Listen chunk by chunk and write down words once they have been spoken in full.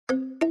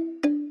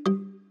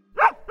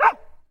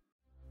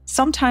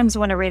sometimes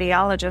when a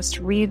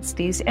radiologist reads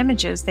these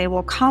images, they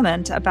will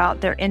comment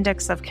about their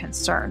index of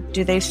concern.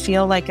 Do they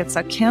feel like it's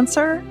a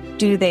cancer?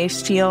 Do they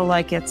feel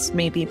like it's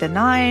maybe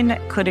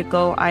benign? Could it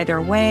go either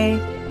way?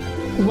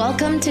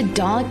 Welcome to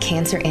Dog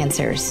Cancer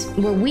Answers,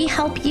 where we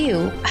help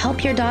you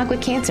help your dog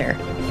with cancer.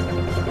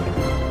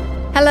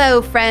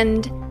 Hello,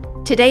 friend.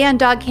 Today on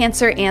Dog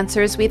Cancer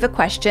Answers, we have a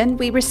question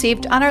we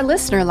received on our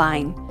listener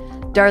line.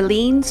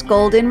 Darlene's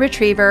golden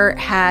retriever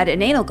had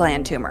an anal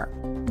gland tumor.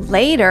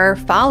 Later,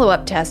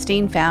 follow-up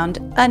testing found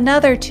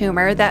another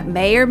tumor that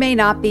may or may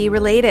not be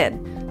related.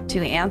 To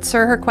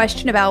answer her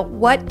question about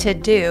what to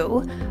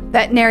do,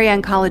 veterinary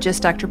oncologist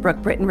Dr.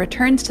 Brooke Britton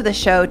returns to the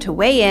show to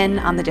weigh in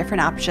on the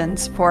different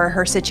options for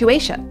her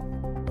situation.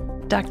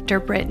 Dr.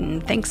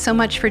 Britton, thanks so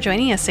much for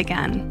joining us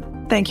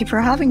again. Thank you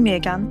for having me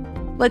again.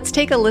 Let's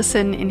take a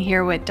listen and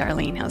hear what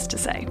Darlene has to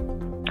say.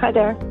 Hi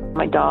there.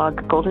 My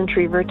dog, golden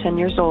retriever, 10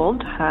 years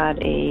old, had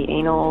a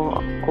anal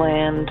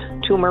gland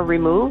tumor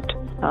removed.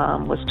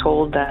 Was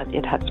told that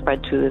it had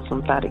spread to his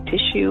lymphatic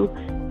tissue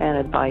and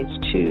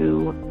advised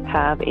to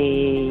have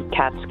a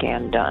CAT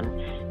scan done.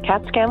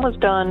 CAT scan was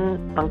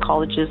done.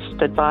 Oncologist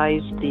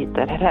advised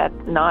that it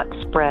had not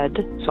spread,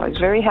 so I was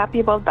very happy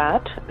about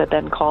that, but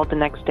then called the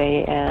next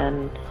day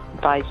and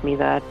advised me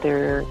that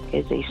there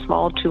is a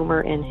small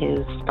tumor in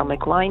his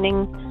stomach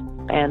lining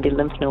and the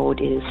lymph node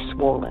is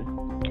swollen.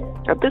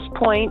 At this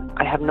point,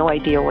 I have no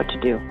idea what to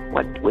do,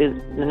 what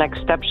the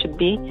next step should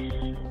be.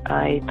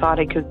 I thought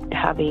I could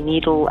have a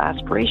needle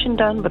aspiration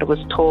done, but I was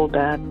told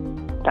that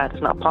that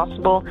is not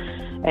possible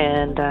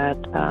and that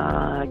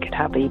I could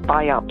have a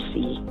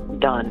biopsy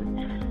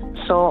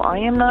done. So I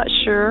am not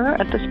sure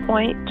at this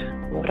point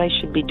what I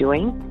should be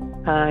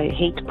doing. I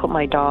hate to put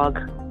my dog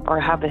or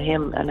have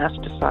him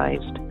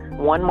anesthetized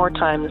one more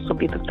time. This will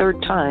be the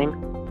third time,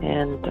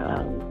 and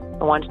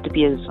I want it to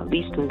be as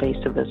least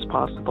invasive as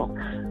possible.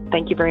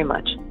 Thank you very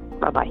much.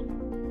 Bye-bye.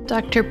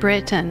 Dr.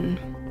 Britton,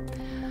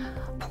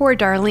 poor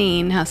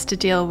Darlene has to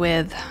deal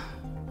with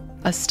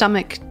a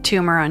stomach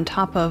tumor on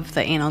top of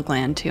the anal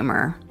gland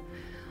tumor.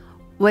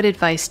 What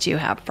advice do you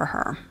have for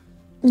her?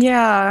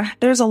 Yeah,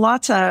 there's a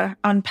lot to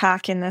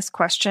unpack in this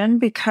question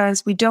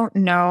because we don't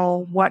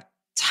know what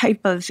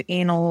type of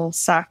anal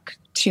sac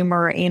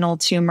tumor or anal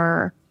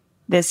tumor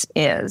this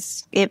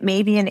is. It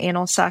may be an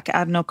anal sac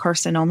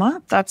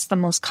adenocarcinoma. That's the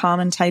most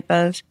common type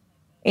of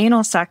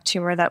anal sac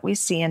tumor that we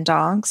see in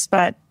dogs,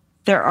 but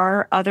there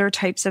are other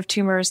types of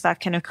tumors that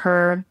can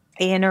occur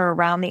in or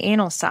around the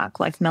anal sac,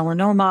 like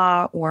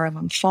melanoma or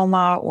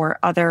lymphoma or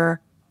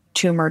other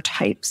tumor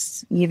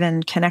types,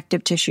 even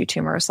connective tissue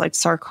tumors like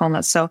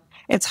sarcoma. So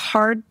it's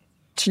hard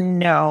to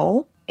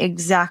know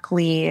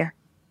exactly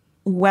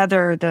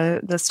whether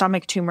the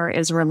stomach tumor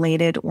is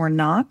related or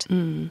not.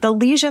 The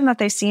lesion that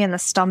they see in the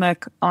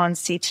stomach on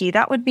CT,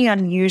 that would be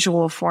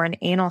unusual for an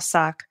anal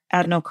sac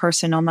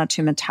adenocarcinoma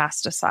to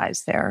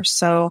metastasize there.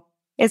 So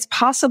it's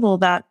possible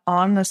that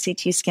on the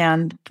CT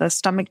scan, the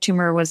stomach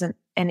tumor was an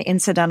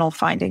incidental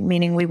finding,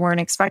 meaning we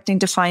weren't expecting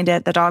to find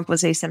it. The dog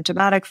was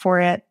asymptomatic for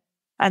it,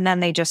 and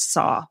then they just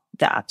saw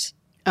that.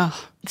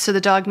 Oh, so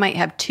the dog might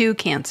have two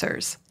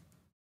cancers.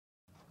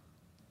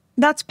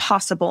 That's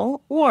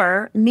possible.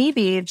 Or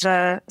maybe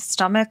the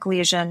stomach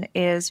lesion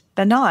is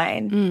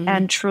benign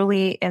and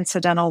truly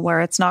incidental,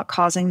 where it's not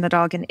causing the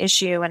dog an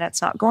issue and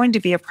it's not going to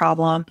be a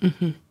problem.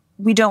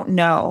 We don't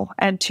know.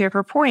 And to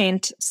your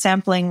point,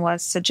 sampling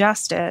was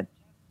suggested.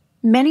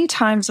 Many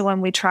times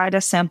when we try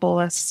to sample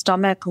a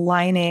stomach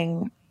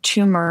lining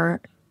tumor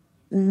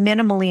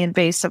minimally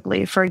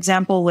invasively, for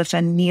example, with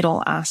a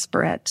needle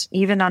aspirate,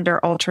 even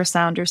under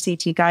ultrasound or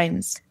CT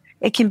guidance,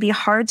 it can be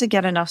hard to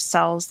get enough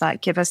cells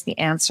that give us the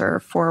answer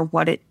for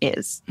what it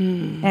is.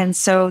 And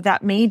so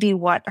that may be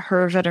what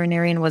her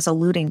veterinarian was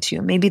alluding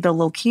to. Maybe the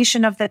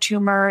location of the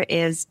tumor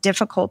is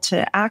difficult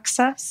to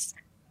access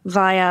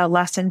via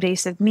less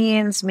invasive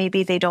means.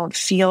 Maybe they don't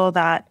feel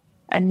that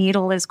a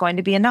needle is going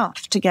to be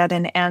enough to get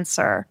an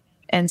answer,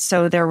 and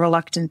so they're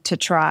reluctant to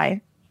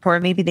try. Or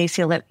maybe they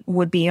feel it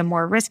would be a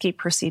more risky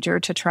procedure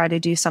to try to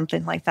do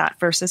something like that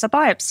versus a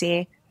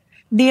biopsy.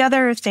 The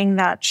other thing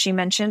that she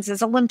mentions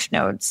is a lymph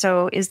node.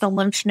 So is the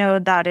lymph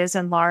node that is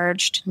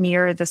enlarged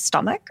near the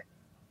stomach,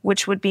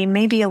 which would be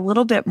maybe a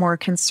little bit more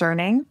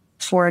concerning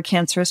for a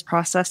cancerous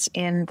process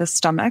in the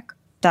stomach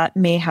that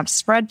may have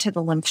spread to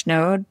the lymph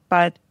node.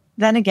 But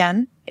then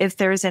again, if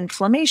there's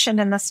inflammation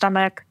in the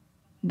stomach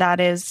that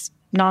is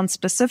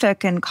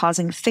nonspecific and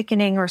causing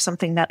thickening or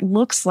something that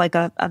looks like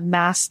a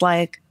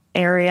mass-like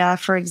area,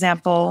 for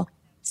example,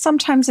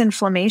 sometimes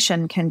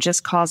inflammation can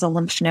just cause a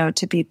lymph node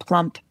to be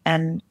plump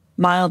and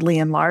mildly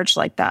enlarged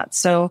like that.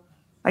 So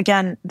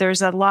again,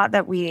 there's a lot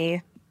that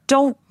we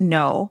don't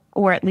know,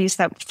 or at least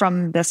that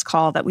from this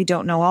call that we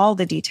don't know all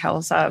the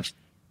details of.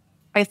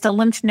 If the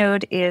lymph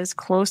node is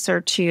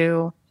closer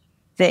to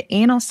the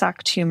anal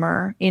sac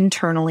tumor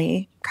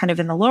internally, kind of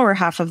in the lower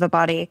half of the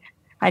body,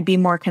 I'd be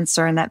more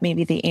concerned that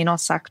maybe the anal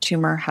sac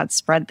tumor had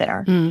spread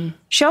there.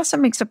 She also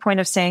makes a point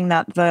of saying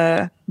that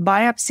the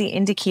biopsy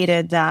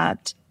indicated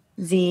that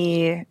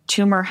the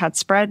tumor had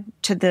spread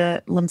to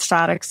the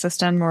lymphatic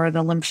system or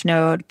the lymph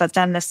node, but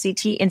then the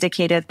CT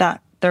indicated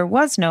that there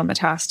was no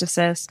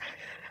metastasis.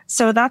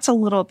 So that's a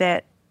little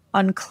bit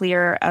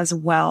unclear as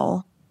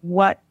well,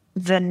 what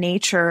the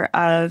nature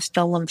of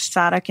the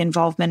lymphatic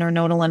involvement or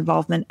nodal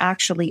involvement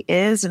actually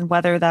is and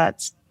whether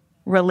that's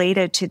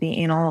related to the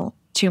anal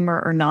tumor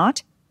or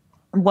not.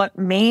 What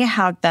may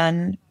have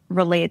been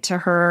relayed to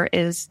her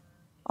is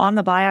on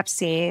the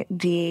biopsy,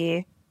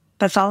 the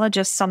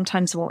pathologist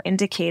sometimes will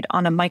indicate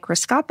on a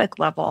microscopic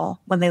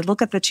level, when they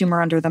look at the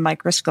tumor under the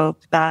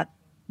microscope, that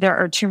there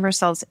are tumor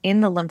cells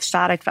in the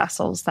lymphatic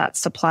vessels that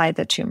supply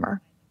the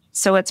tumor.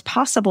 So it's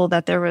possible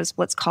that there was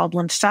what's called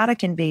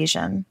lymphatic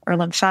invasion or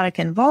lymphatic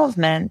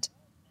involvement,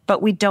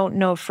 but we don't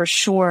know for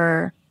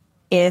sure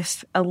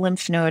if a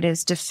lymph node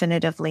is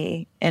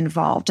definitively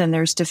involved and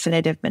there's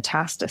definitive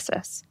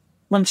metastasis.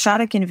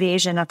 Lymphatic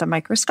invasion at the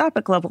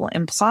microscopic level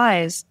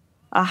implies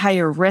a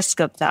higher risk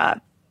of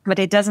that, but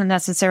it doesn't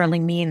necessarily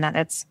mean that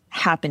it's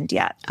happened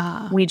yet.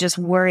 We just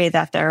worry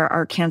that there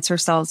are cancer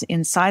cells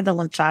inside the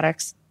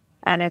lymphatics,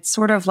 and it's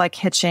sort of like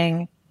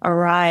hitching a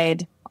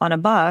ride on a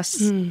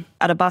bus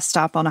at a bus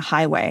stop on a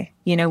highway.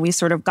 You know, we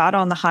sort of got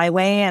on the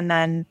highway and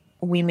then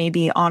we may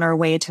be on our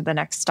way to the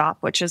next stop,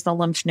 which is the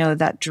lymph node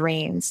that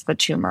drains the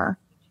tumor,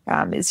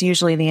 is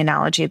usually the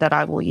analogy that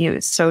I will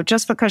use. So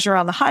just because you're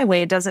on the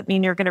highway doesn't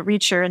mean you're going to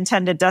reach your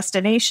intended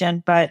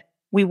destination, but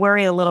we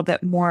worry a little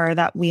bit more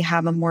that we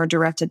have a more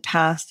directed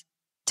path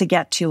to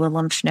get to a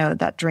lymph node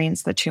that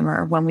drains the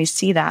tumor when we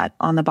see that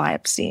on the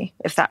biopsy,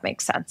 if that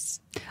makes sense.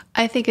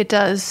 I think it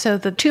does. So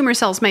the tumor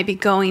cells might be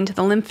going to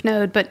the lymph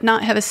node, but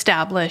not have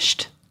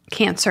established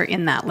cancer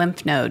in that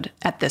lymph node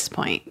at this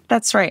point.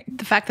 That's right.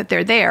 The fact that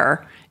they're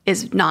there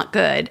is not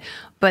good,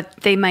 but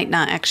they might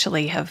not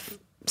actually have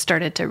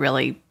started to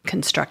really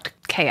construct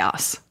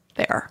chaos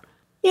there.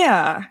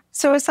 Yeah.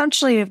 So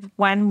essentially,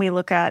 when we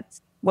look at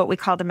what we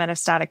call the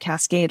metastatic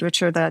cascade,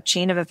 which are the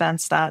chain of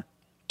events that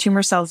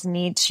tumor cells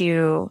need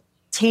to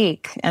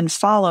take and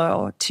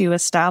follow to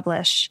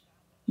establish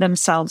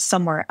themselves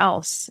somewhere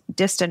else,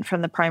 distant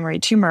from the primary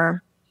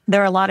tumor,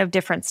 there are a lot of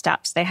different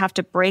steps. They have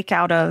to break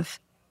out of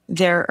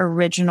their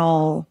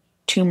original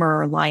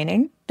tumor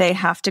lining. They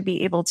have to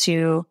be able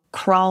to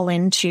crawl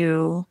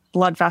into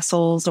blood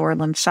vessels or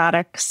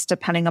lymphatics,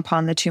 depending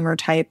upon the tumor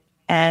type,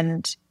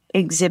 and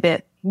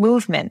exhibit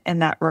movement in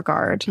that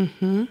regard.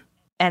 Mm-hmm.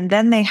 And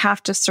then they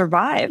have to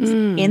survive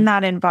in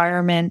that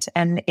environment.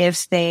 And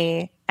if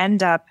they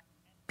end up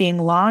being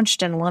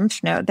lodged in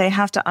lymph node, they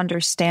have to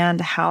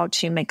understand how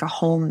to make a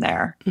home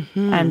there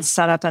and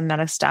set up a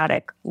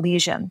metastatic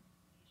lesion.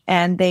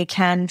 And they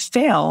can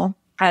fail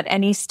at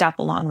any step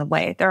along the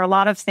way. There are a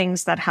lot of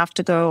things that have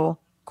to go,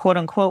 quote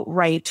unquote,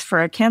 right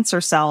for a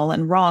cancer cell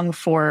and wrong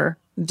for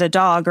the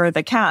dog or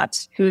the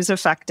cat who's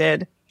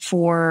affected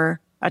for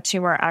a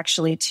tumor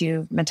actually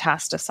to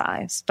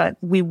metastasize. But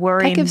we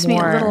worry more. That gives me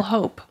a little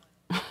hope.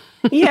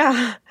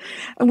 Yeah.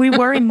 We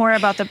worry more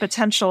about the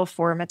potential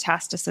for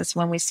metastasis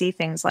when we see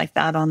things like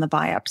that on the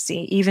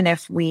biopsy, even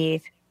if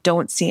we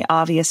don't see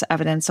obvious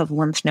evidence of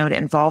lymph node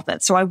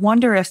involvement. So I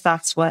wonder if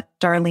that's what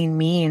Darlene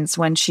means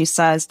when she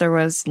says there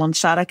was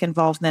lymphatic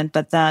involvement,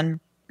 but then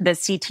the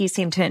CT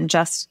seemed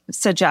to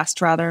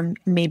suggest rather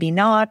maybe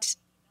not.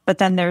 But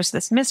then there's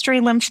this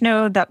mystery lymph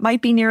node that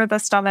might be near the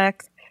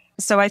stomach.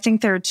 So I think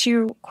there are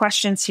two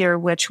questions here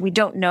which we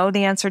don't know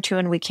the answer to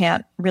and we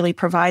can't really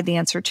provide the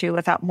answer to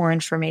without more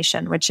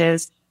information, which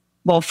is,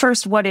 well,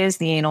 first, what is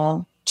the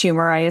anal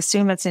tumor? I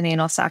assume it's an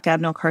anal sac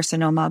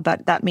adenocarcinoma,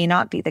 but that may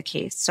not be the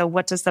case. So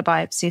what does the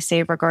biopsy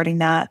say regarding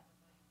that?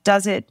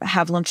 Does it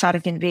have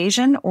lymphatic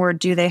invasion, or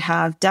do they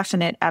have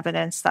definite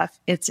evidence that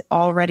it's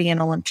already in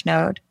a lymph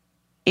node?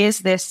 Is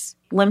this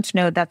lymph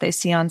node that they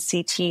see on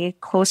CT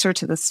closer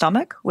to the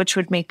stomach, which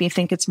would make me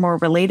think it's more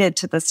related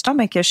to the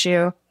stomach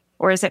issue?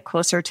 Or is it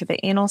closer to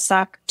the anal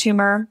sac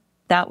tumor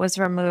that was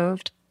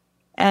removed?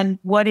 And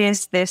what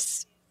is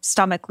this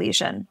stomach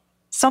lesion?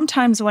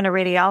 Sometimes when a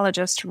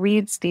radiologist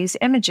reads these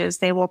images,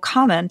 they will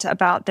comment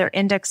about their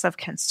index of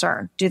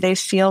concern. Do they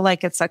feel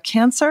like it's a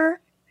cancer?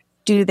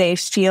 Do they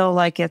feel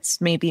like it's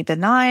maybe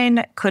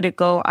benign? Could it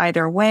go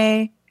either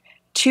way?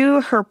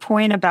 To her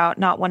point about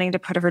not wanting to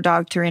put her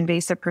dog through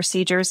invasive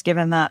procedures,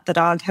 given that the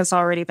dog has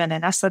already been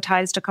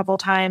anesthetized a couple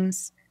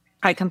times,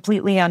 I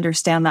completely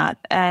understand that.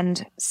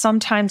 And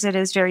sometimes it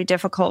is very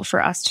difficult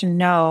for us to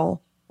know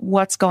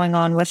what's going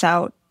on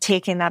without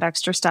taking that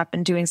extra step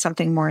and doing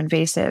something more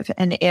invasive.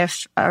 And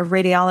if a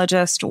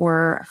radiologist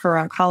or her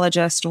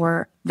oncologist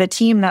or the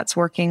team that's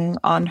working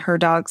on her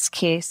dog's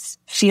case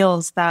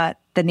feels that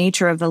the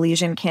nature of the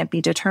lesion can't be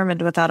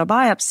determined without a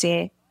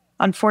biopsy,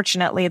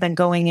 unfortunately, then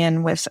going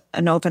in with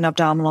an open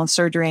abdominal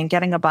surgery and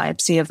getting a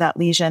biopsy of that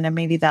lesion and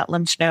maybe that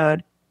lymph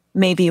node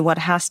may be what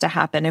has to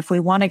happen if we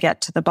want to get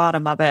to the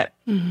bottom of it,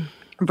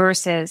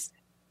 versus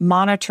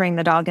monitoring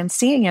the dog and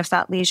seeing if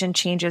that lesion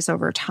changes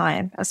over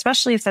time,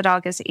 especially if the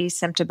dog is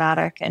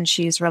asymptomatic and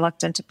she's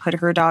reluctant to put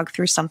her dog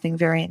through something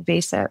very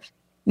invasive.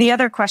 The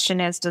other question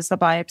is, does the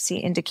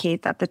biopsy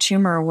indicate that the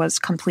tumor was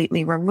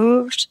completely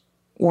removed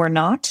or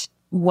not?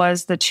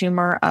 was the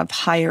tumor of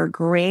higher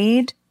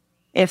grade?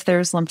 If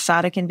there's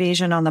lymphatic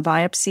invasion on the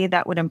biopsy,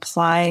 that would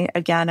imply,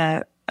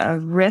 again, a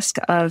risk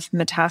of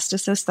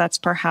metastasis that's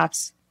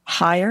perhaps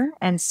higher.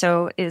 And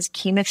so is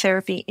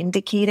chemotherapy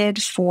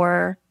indicated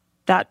for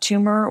that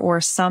tumor, or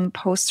some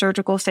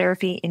post-surgical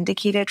therapy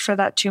indicated for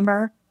that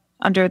tumor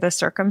under the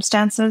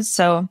circumstances?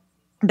 So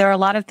there are a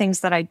lot of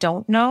things that I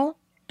don't know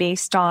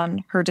based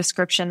on her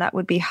description that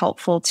would be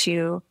helpful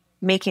to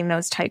making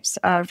those types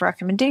of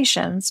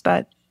recommendations.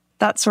 But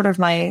that's sort of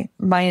my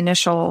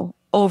initial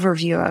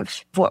overview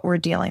of what we're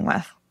dealing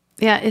with.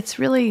 Yeah, it's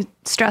really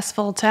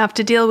stressful to have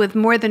to deal with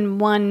more than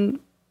one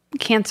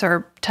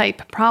cancer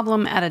type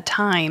problem at a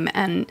time.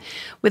 And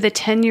with a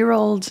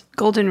 10-year-old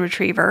golden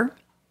retriever,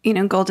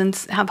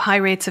 Goldens have high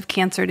rates of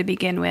cancer to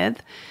begin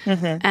with.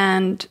 Mm-hmm.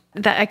 And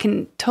that I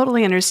can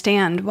totally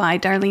understand why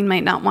Darlene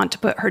might not want to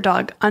put her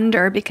dog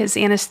under, because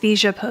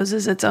anesthesia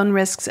poses its own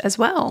risks as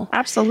well.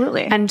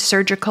 Absolutely. And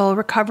surgical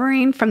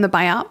recovering from the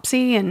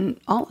biopsy and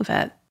all of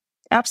it.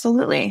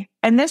 Absolutely.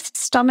 And this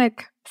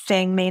stomach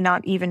thing may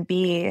not even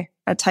be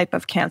a type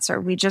of cancer.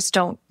 We just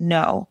don't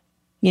know.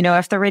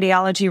 If the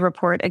radiology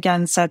report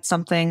again said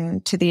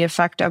something to the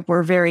effect of,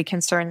 we're very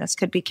concerned this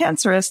could be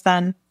cancerous,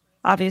 then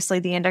obviously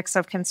the index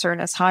of concern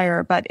is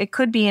higher, but it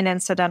could be an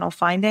incidental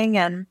finding.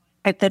 And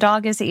if the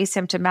dog is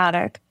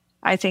asymptomatic,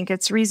 I think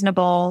it's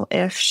reasonable,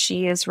 if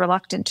she is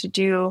reluctant to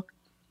do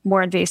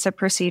more invasive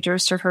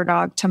procedures to her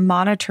dog, to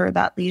monitor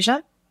that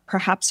lesion,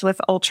 perhaps with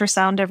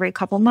ultrasound every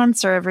couple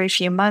months or every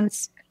few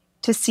months,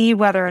 to see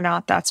whether or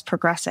not that's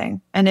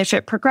progressing. And if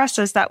it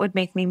progresses, that would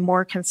make me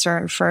more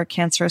concerned for a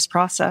cancerous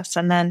process.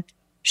 And then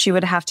she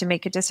would have to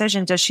make a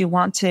decision. Does she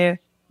want to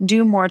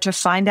do more to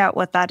find out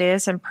what that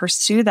is and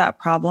pursue that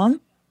problem,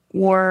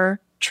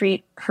 or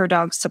treat her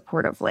dog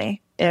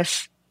supportively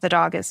if the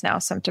dog is now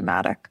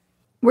symptomatic?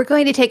 We're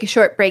going to take a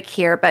short break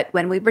here, but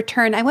when we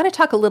return, I want to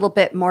talk a little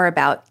bit more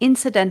about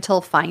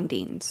incidental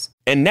findings.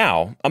 And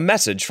now, a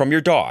message from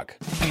your dog.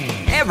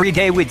 Every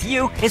day with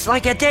you is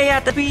like a day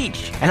at the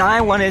beach, and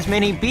I want as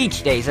many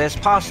beach days as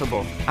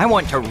possible. I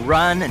want to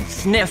run and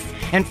sniff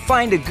and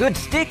find a good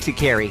stick to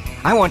carry.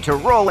 I want to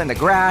roll in the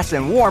grass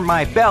and warm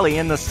my belly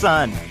in the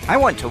sun. I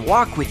want to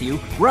walk with you,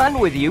 run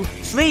with you,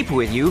 sleep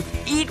with you,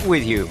 eat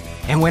with you.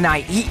 And when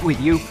I eat with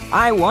you,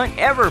 I want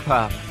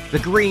Everpup. The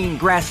green,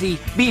 grassy,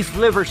 beef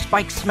liver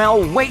spike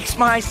smell wakes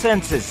my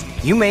senses.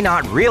 You may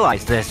not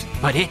realize this,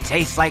 but it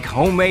tastes like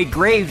homemade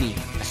gravy,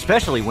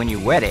 especially when you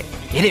wet it.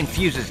 It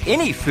infuses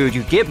any food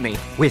you give me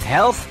with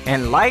health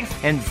and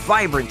life and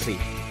vibrancy.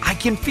 I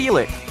can feel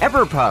it,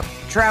 Everpup,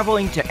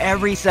 traveling to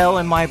every cell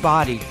in my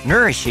body,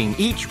 nourishing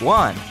each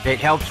one. It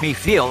helps me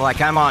feel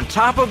like I'm on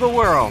top of the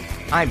world.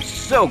 I'm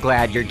so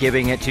glad you're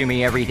giving it to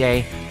me every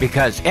day,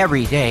 because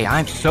every day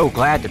I'm so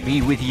glad to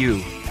be with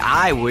you.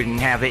 I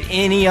wouldn't have it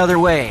any other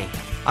way.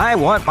 I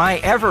want my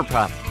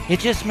Everpup. It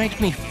just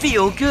makes me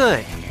feel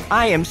good.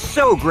 I am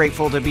so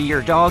grateful to be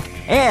your dog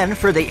and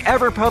for the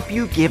Everpup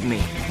you give me.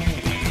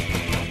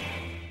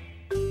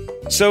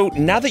 So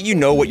now that you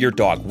know what your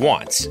dog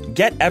wants,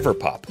 get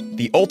Everpup,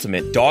 the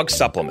ultimate dog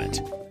supplement.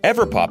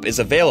 Everpup is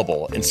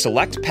available in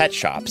select pet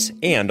shops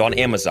and on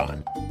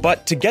Amazon.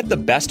 But to get the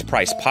best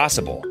price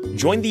possible,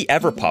 join the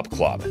Everpup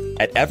Club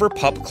at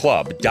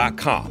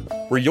everpupclub.com,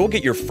 where you'll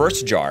get your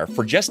first jar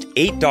for just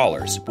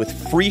 $8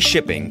 with free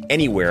shipping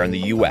anywhere in the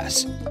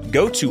U.S.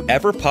 Go to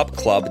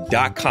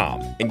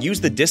everpupclub.com and use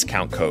the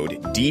discount code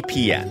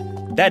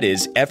DPN. That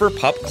is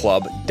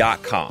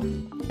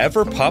everpupclub.com.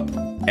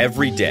 Everpup,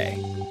 every day.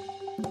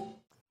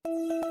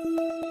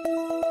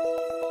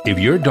 If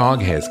your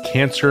dog has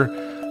cancer,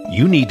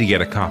 you need to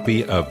get a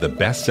copy of the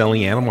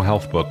best-selling animal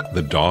health book,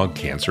 The Dog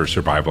Cancer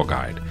Survival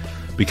Guide.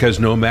 Because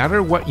no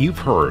matter what you've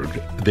heard,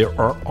 there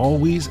are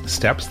always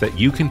steps that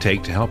you can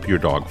take to help your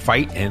dog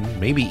fight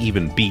and maybe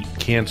even beat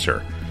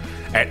cancer.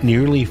 At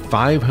nearly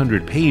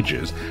 500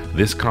 pages,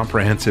 this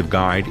comprehensive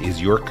guide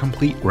is your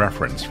complete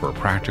reference for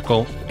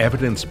practical,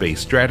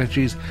 evidence-based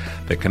strategies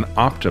that can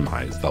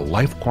optimize the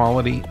life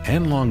quality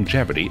and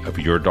longevity of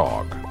your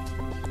dog.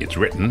 It's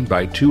written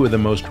by two of the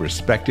most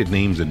respected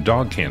names in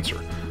dog cancer,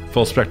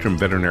 full-spectrum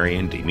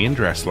veterinarian Damian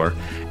Dressler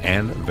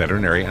and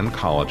veterinary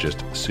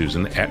oncologist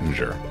Susan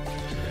Ettinger.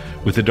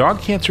 With the Dog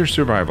Cancer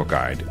Survival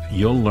Guide,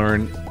 you'll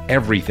learn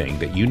everything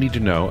that you need to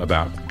know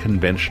about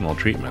conventional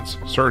treatments,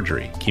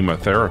 surgery,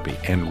 chemotherapy,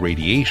 and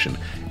radiation,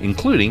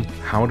 including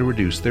how to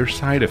reduce their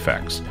side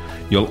effects.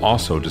 You'll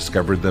also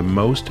discover the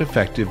most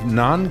effective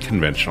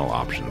non-conventional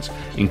options,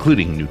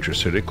 including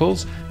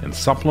nutraceuticals and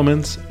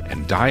supplements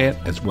and diet,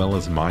 as well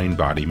as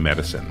mind-body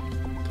medicine.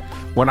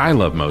 What I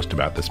love most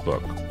about this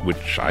book,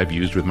 which I've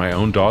used with my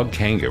own dog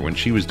Kanga when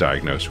she was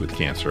diagnosed with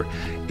cancer,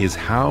 is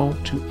how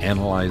to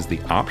analyze the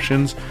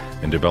options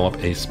and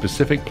develop a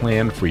specific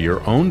plan for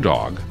your own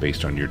dog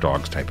based on your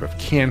dog's type of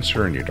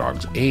cancer and your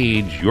dog's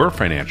age, your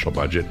financial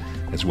budget,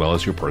 as well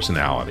as your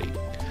personality.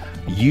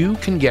 You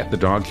can get the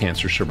Dog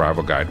Cancer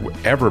Survival Guide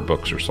wherever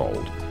books are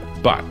sold,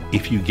 but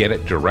if you get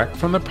it direct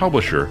from the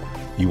publisher,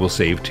 you will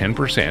save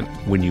 10%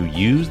 when you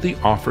use the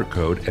offer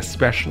code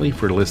especially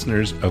for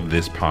listeners of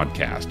this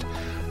podcast.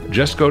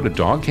 Just go to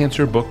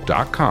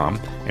dogcancerbook.com,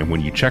 and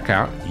when you check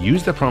out,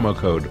 use the promo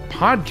code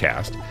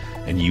PODCAST,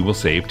 and you will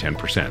save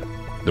 10%.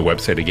 The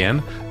website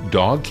again,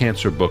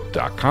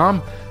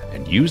 dogcancerbook.com,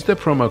 and use the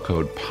promo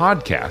code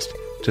PODCAST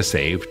to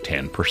save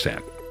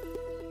 10%.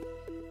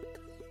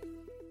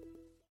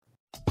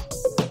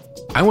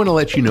 I want to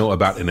let you know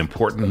about an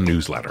important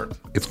newsletter.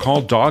 It's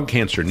called Dog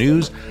Cancer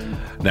News.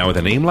 Now, with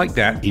a name like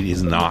that, it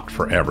is not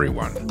for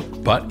everyone.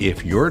 But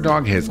if your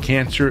dog has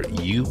cancer,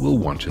 you will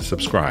want to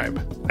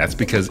subscribe. That's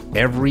because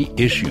every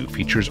issue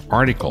features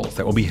articles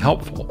that will be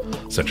helpful,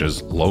 such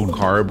as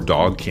low-carb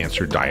dog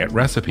cancer diet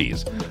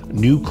recipes,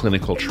 new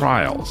clinical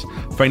trials,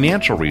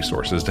 financial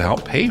resources to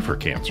help pay for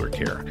cancer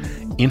care,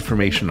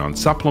 information on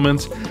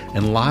supplements,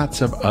 and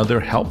lots of other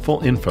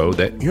helpful info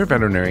that your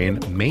veterinarian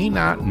may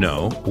not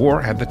know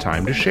or have the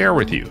time to share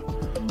with you.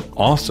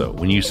 Also,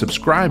 when you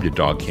subscribe to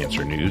Dog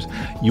Cancer News,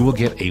 you will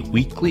get a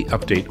weekly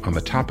update on the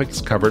topics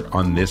covered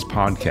on this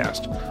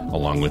podcast,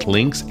 along with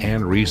links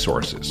and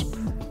resources.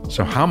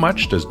 So how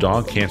much does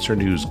Dog Cancer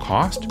News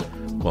cost?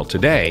 Well,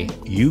 today,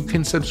 you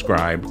can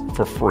subscribe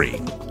for free.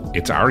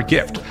 It's our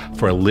gift.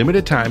 For a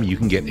limited time, you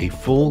can get a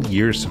full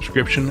year's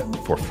subscription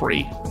for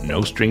free,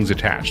 no strings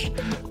attached.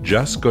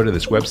 Just go to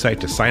this website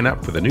to sign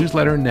up for the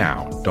newsletter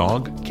now,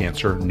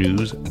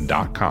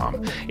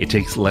 dogcancernews.com. It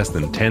takes less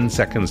than 10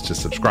 seconds to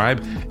subscribe,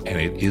 and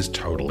it is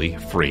totally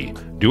free.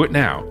 Do it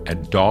now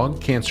at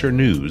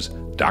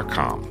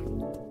dogcancernews.com.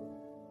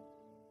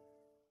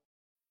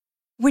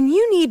 When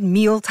you need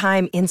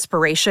mealtime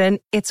inspiration,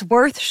 it's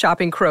worth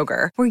shopping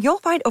Kroger, where you'll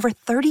find over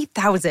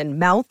 30,000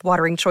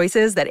 mouth-watering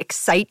choices that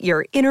excite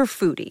your inner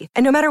foodie.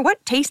 And no matter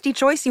what tasty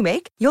choice you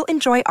make, you'll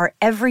enjoy our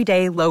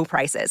everyday low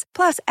prices,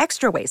 plus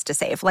extra ways to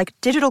save, like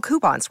digital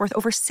coupons worth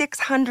over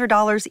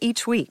 $600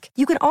 each week.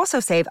 You can also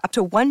save up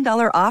to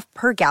 $1 off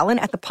per gallon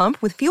at the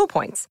pump with fuel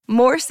points.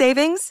 More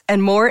savings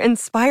and more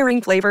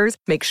inspiring flavors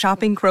make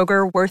shopping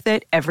Kroger worth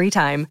it every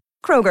time.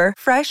 Kroger,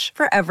 fresh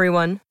for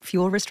everyone.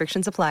 Fuel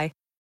restrictions apply.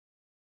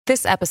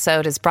 This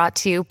episode is brought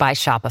to you by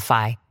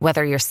Shopify.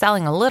 Whether you're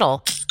selling a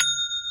little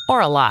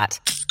or a lot,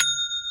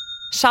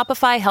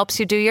 Shopify helps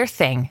you do your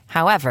thing,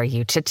 however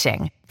you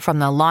cha-ching. From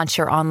the launch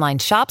your online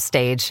shop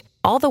stage,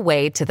 all the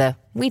way to the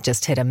we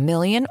just hit 1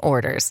 million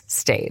orders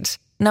stage.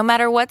 No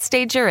matter what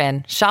stage you're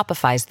in,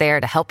 Shopify's there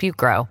to help you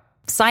grow.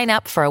 Sign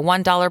up for a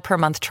 $1 per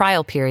month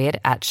trial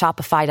period at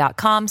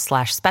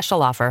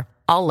shopify.com/special offer,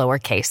 all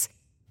lowercase.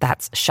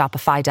 That's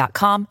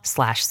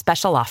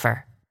shopify.com/special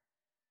offer.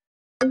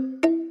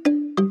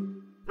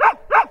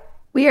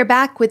 We are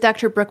back with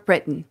Dr. Brooke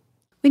Britton.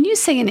 When you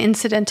say an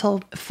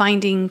incidental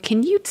finding,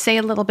 can you say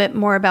a little bit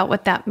more about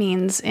what that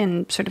means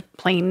in sort of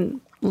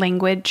plain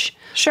language?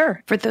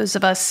 Sure. For those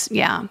of us,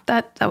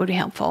 that would be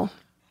helpful.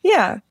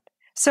 Yeah.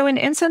 So an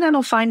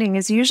incidental finding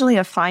is usually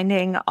a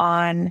finding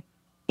on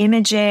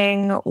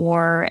imaging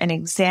or an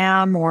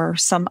exam or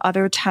some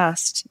other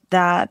test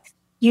that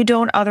you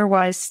don't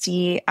otherwise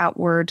see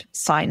outward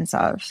signs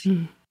of.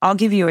 I'll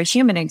give you a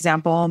human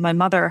example. My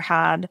mother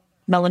had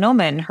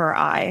melanoma in her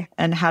eye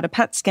and had a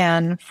PET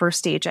scan for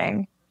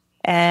staging.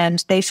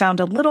 And they found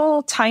a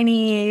little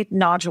tiny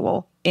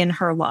nodule in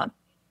her lung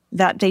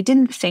that they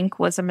didn't think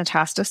was a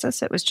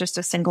metastasis. It was just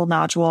a single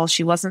nodule.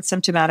 She wasn't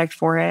symptomatic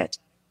for it.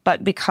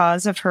 But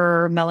because of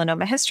her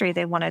melanoma history,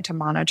 they wanted to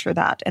monitor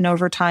that. And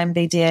over time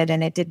they did,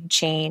 and it didn't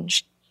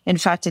change. In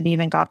fact, it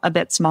even got a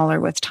bit smaller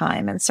with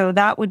time. And so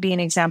that would be an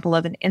example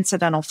of an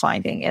incidental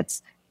finding.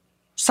 It's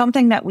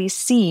something that we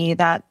see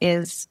that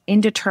is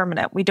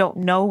indeterminate. We don't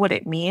know what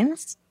it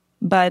means,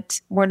 but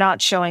we're not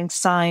showing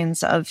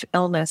signs of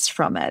illness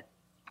from it.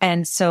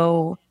 And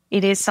so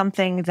it is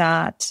something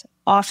that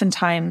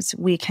oftentimes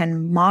we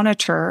can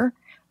monitor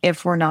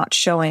if we're not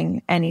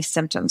showing any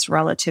symptoms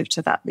relative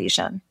to that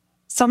lesion.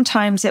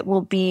 Sometimes it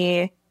will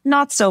be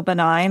not so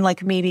benign,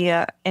 like maybe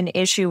an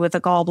issue with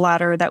a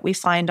gallbladder that we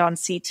find on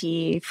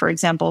CT, for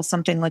example,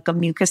 something like a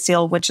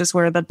mucocele, which is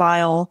where the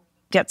bile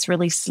gets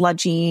really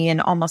sludgy and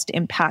almost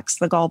impacts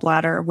the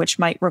gallbladder, which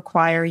might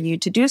require you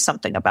to do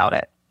something about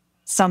it.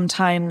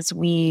 Sometimes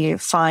we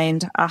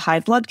find a high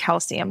blood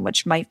calcium,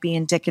 which might be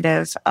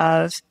indicative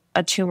of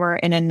a tumor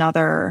in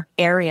another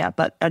area,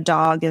 but a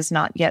dog is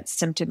not yet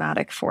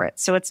symptomatic for it.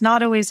 So it's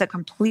not always a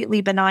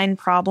completely benign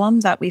problem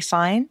that we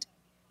find,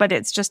 but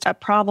it's just a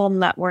problem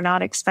that we're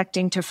not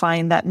expecting to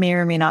find that may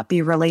or may not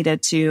be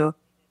related to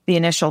the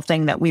initial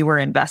thing that we were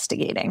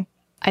investigating.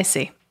 I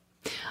see.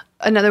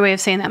 Another way of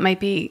saying that might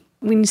be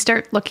when you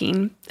start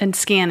looking and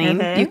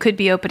scanning, you could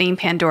be opening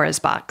Pandora's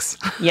box.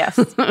 Yes.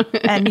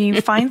 And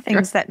you find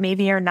things that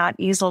maybe are not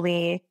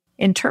easily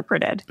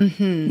interpreted.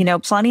 You know,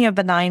 plenty of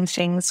benign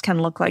things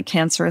can look like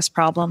cancerous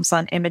problems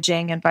on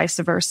imaging and vice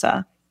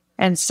versa.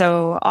 And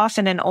so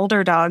often in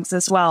older dogs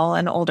as well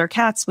and older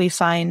cats, we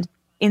find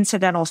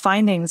incidental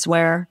findings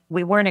where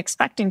we weren't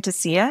expecting to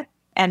see it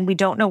and we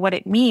don't know what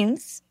it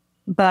means.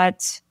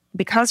 But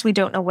because we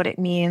don't know what it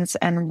means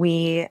and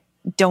we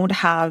don't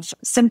have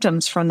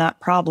symptoms from that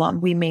problem,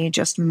 we may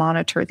just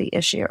monitor the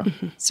issue.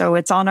 So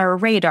it's on our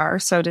radar,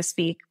 so to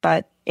speak,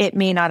 but it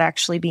may not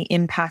actually be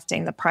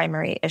impacting the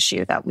primary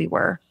issue that we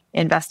were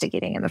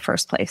investigating in the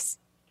first place.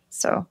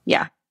 So,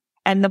 yeah.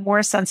 And the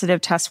more sensitive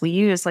tests we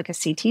use, like a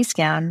CT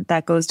scan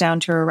that goes down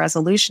to a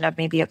resolution of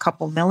maybe a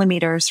couple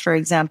millimeters, for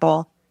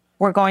example,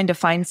 we're going to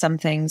find some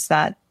things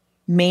that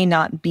may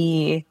not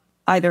be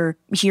either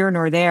here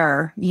nor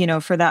there,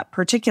 for that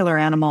particular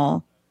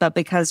animal. But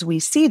because we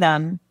see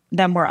them,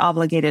 then we're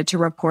obligated to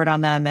report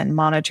on them and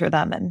monitor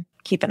them and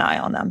keep an eye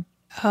on them.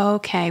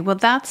 Okay. Well,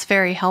 that's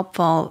very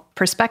helpful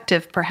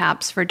perspective,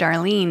 perhaps, for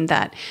Darlene,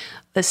 that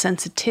the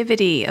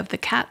sensitivity of the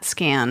CAT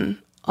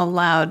scan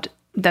allowed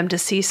them to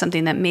see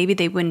something that maybe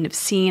they wouldn't have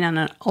seen on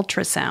an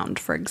ultrasound,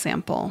 for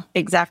example.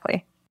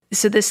 Exactly.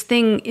 So this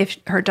thing, if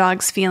her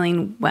dog's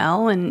feeling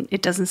well and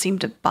it doesn't seem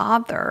to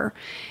bother,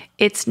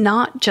 it's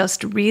not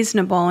just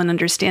reasonable and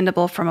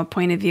understandable from a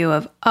point of view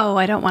of, oh,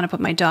 I don't want to put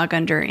my dog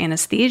under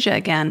anesthesia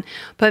again,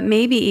 but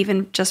maybe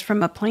even just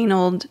from a plain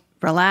old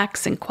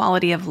relax and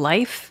quality of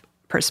life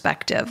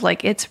perspective.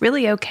 Like, it's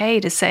really okay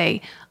to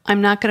say,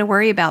 I'm not going to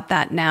worry about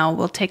that now.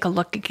 We'll take a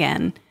look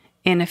again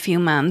in a few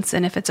months.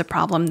 And if it's a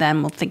problem,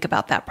 then we'll think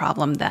about that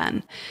problem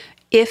then.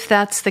 If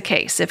that's the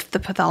case, if the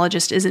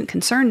pathologist isn't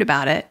concerned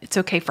about it, it's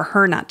okay for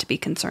her not to be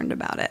concerned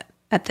about it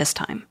at this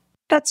time.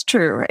 That's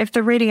true. If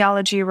the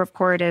radiology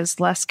report is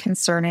less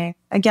concerning,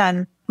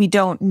 again, we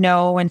don't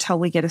know until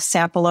we get a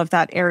sample of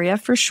that area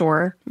for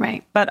sure.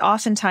 Right. But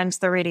oftentimes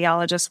the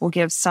radiologist will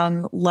give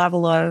some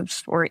level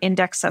of or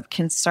index of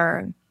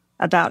concern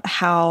about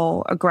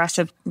how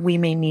aggressive we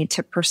may need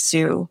to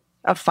pursue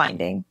a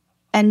finding.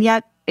 And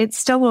yet it's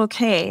still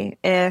okay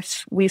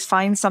if we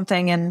find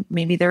something and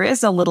maybe there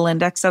is a little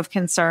index of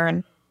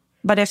concern,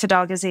 but if a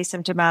dog is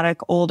asymptomatic,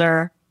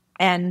 older,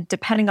 and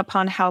depending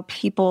upon how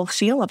people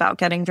feel about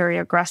getting very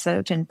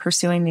aggressive in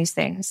pursuing these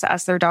things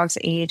as their dogs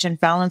age and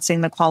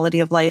balancing the quality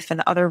of life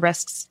and other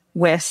risks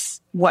with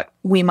what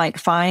we might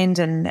find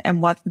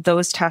and what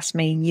those tests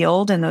may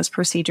yield and those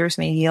procedures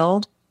may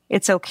yield,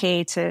 it's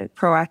okay to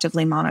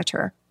proactively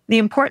monitor. The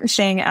important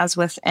thing, as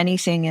with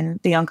anything in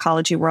the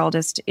oncology world,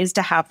 is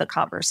to have the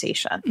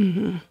conversation.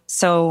 Mm-hmm.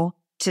 So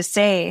to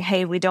say,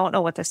 hey, we don't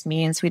know what this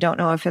means. We don't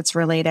know if it's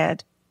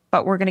related,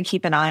 but we're going to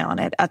keep an eye on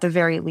it at the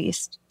very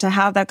least, to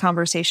have that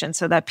conversation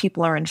so that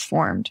people are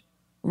informed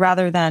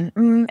rather than,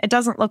 it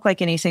doesn't look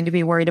like anything to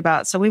be worried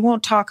about, so we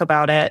won't talk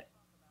about it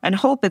and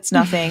hope it's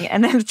nothing.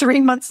 And then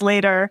 3 months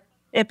later,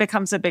 it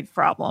becomes a big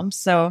problem.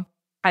 So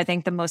I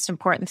think the most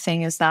important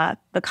thing is that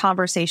the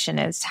conversation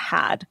is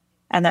had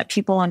and that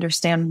people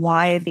understand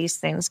why these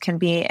things can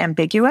be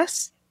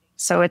ambiguous.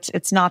 So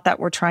it's not that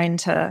we're trying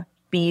to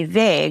be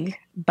vague,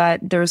 but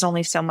there's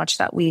only so much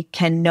that we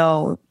can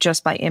know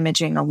just by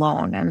imaging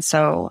alone. And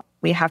so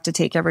we have to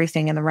take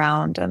everything in the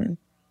round. And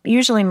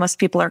usually most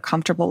people are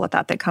comfortable with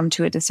that. They come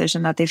to a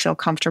decision that they feel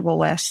comfortable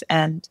with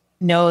and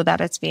know that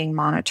it's being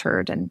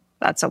monitored, and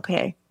that's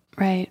okay.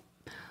 Right.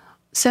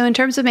 So in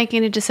terms of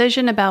making a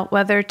decision about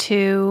whether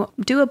to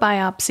do a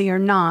biopsy or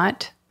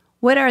not,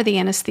 what are the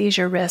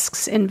anesthesia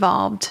risks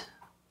involved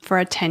for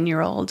a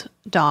 10-year-old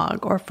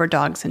dog or for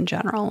dogs in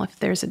general, if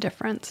there's a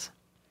difference?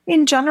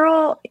 In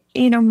general,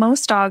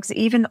 most dogs,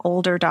 even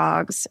older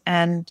dogs,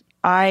 and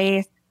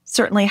I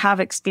certainly have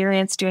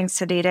experience doing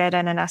sedated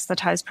and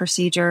anesthetized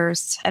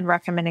procedures and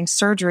recommending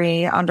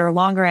surgery under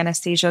longer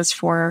anesthesias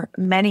for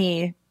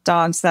many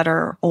dogs that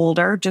are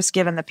older, just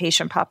given the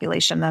patient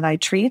population that I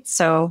treat.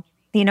 So,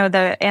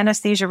 the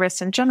anesthesia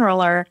risks in general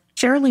are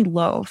fairly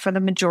low for the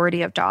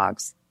majority of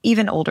dogs,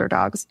 even older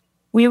dogs.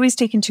 We always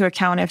take into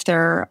account if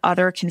there are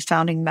other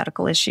confounding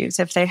medical issues,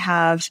 if they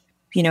have,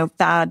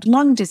 bad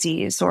lung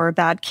disease or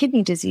bad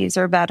kidney disease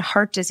or bad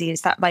heart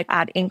disease that might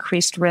add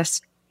increased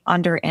risk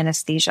under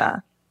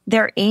anesthesia.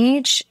 Their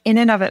age in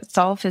and of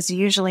itself is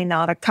usually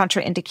not a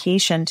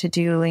contraindication to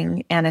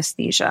doing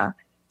anesthesia.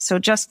 So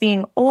just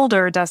being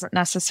older doesn't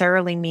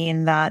necessarily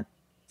mean that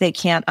they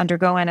can't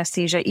undergo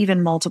anesthesia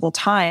even multiple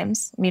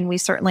times. I mean, we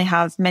certainly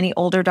have many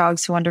older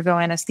dogs who undergo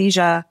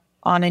anesthesia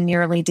on a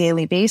nearly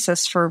daily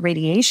basis for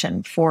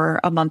radiation for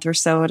a month or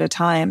so at a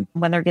time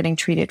when they're getting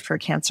treated for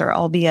cancer,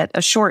 albeit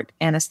a short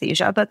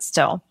anesthesia, but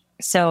still.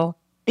 So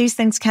these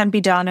things can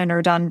be done and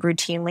are done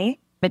routinely.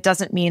 It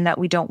doesn't mean that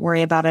we don't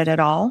worry about it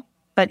at all,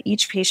 but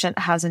each patient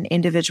has an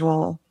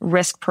individual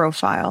risk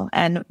profile.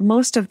 And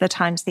most of the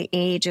times the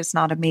age is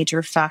not a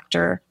major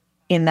factor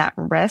in that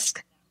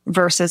risk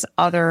versus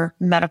other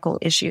medical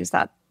issues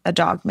that a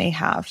dog may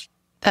have.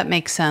 That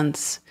makes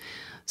sense.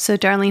 So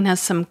Darlene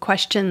has some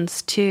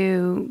questions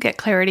to get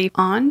clarity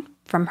on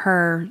from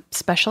her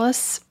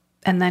specialists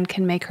and then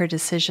can make her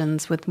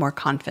decisions with more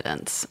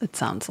confidence, it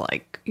sounds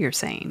like you're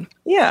saying.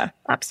 Yeah,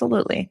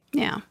 absolutely.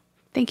 Yeah.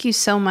 Thank you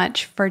so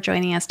much for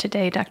joining us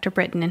today, Dr.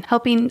 Britton, and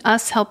helping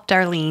us help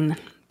Darlene.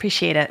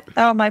 Appreciate it.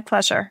 Oh, my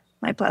pleasure.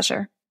 My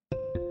pleasure.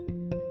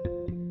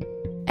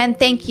 And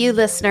thank you,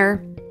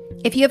 listener.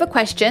 If you have a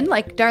question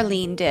like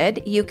Darlene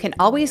did, you can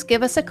always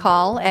give us a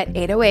call at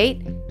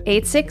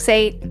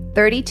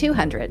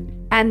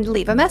 808-868-3200 and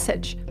leave a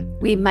message.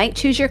 We might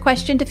choose your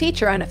question to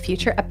feature on a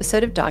future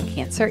episode of Dog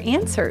Cancer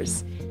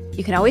Answers.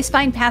 You can always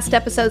find past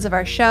episodes of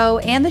our show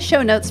and the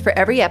show notes for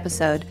every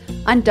episode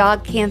on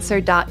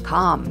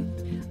dogcancer.com.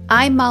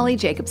 I'm Molly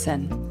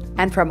Jacobson.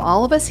 And from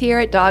all of us here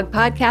at Dog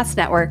Podcast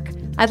Network,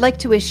 I'd like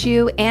to wish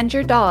you and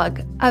your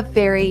dog a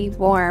very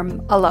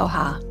warm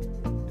aloha.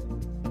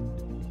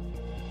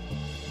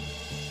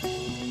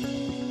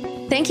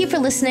 Thank you for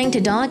listening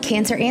to Dog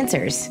Cancer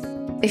Answers.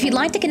 If you'd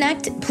like to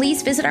connect,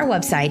 please visit our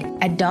website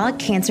at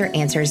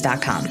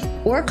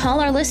dogcanceranswers.com or call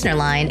our listener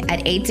line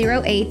at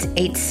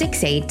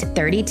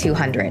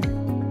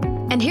 808-868-3200.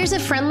 And here's a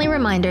friendly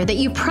reminder that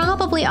you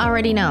probably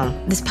already know.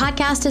 This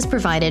podcast is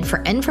provided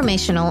for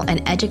informational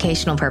and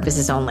educational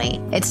purposes only.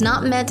 It's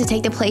not meant to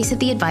take the place of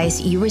the advice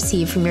you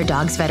receive from your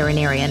dog's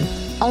veterinarian.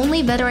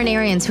 Only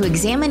veterinarians who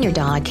examine your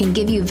dog can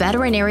give you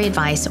veterinary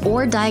advice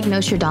or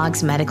diagnose your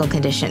dog's medical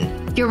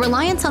condition. Your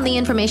reliance on the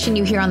information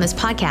you hear on this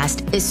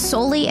podcast is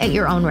solely at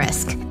your own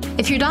risk.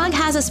 If your dog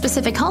has a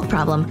specific health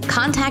problem,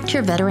 contact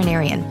your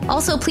veterinarian.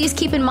 Also, please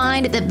keep in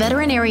mind that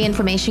veterinary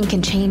information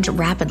can change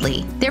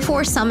rapidly.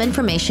 Therefore, some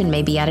information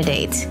may be out of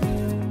date.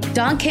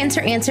 Dog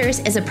Cancer Answers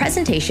is a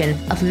presentation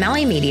of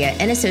Maui Media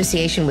in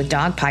association with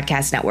Dog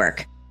Podcast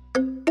Network.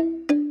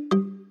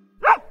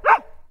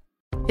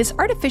 Is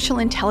artificial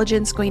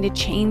intelligence going to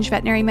change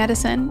veterinary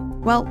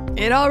medicine? Well,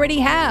 it already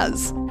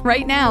has.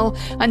 Right now,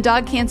 on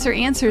Dog Cancer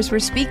Answers, we're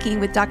speaking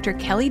with Dr.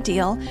 Kelly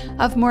Deal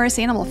of Morris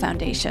Animal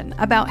Foundation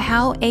about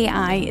how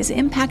AI is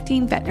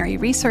impacting veterinary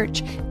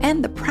research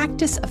and the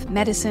practice of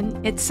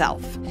medicine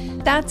itself.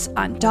 That's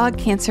on Dog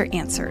Cancer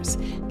Answers.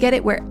 Get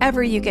it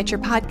wherever you get your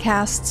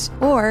podcasts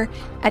or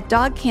at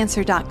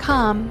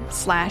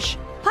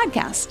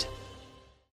dogcancer.com/podcast.